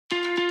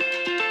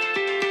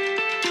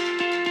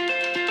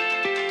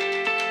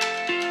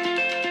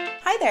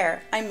Hi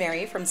there, I'm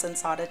Mary from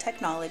Sensata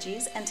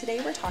Technologies, and today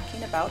we're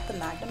talking about the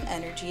Magnum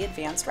Energy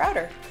Advanced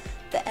Router,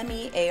 the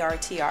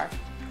ME-ARTR.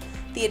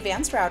 The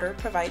Advanced Router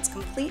provides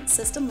complete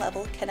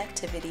system-level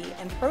connectivity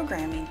and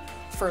programming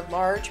for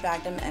large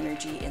Magnum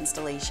Energy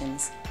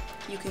installations.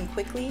 You can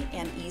quickly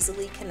and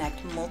easily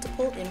connect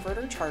multiple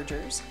inverter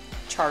chargers,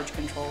 charge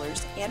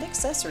controllers, and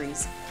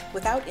accessories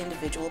without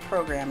individual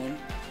programming.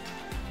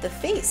 The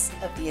face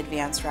of the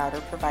Advanced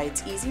Router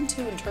provides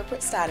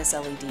easy-to-interpret status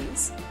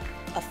LEDs,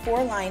 a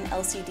 4-line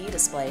LCD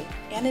display,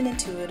 and an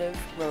intuitive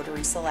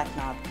rotary select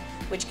knob,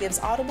 which gives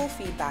audible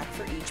feedback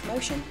for each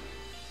motion,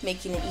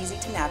 making it easy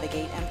to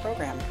navigate and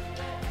program.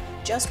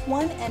 Just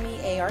one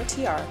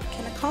ME-ARTR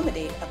can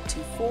accommodate up to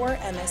 4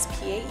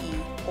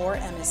 MSPAE or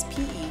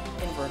MSPE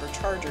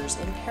inverter chargers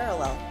in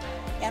parallel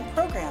and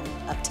program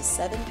up to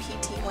 7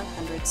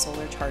 PT100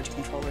 solar charge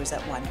controllers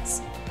at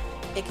once.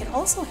 It can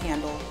also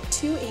handle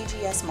 2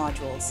 AGS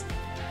modules,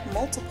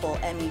 multiple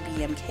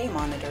ME-BMK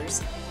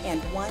monitors,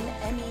 and one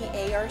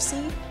ME-ARC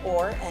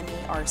or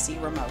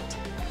ME-RC remote.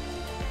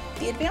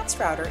 The Advanced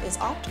Router is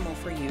optimal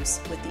for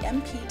use with the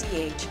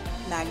MPDH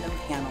Magnum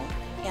panel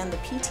and the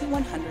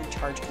PT100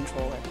 charge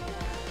controller,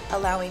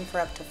 allowing for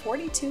up to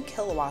 42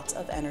 kilowatts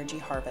of energy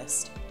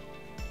harvest.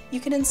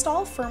 You can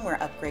install firmware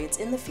upgrades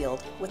in the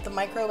field with the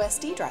micro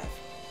SD drive.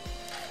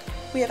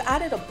 We have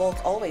added a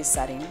bulk always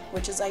setting,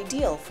 which is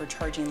ideal for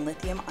charging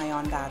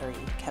lithium-ion battery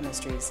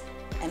chemistries,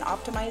 and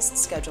optimized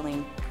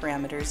scheduling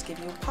parameters give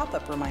you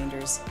pop-up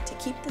reminders to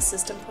keep the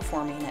system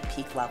performing at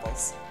peak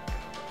levels.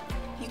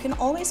 You can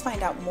always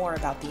find out more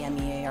about the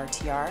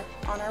ME-ARTR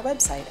on our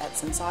website at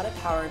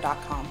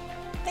sensatapower.com.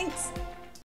 Thanks!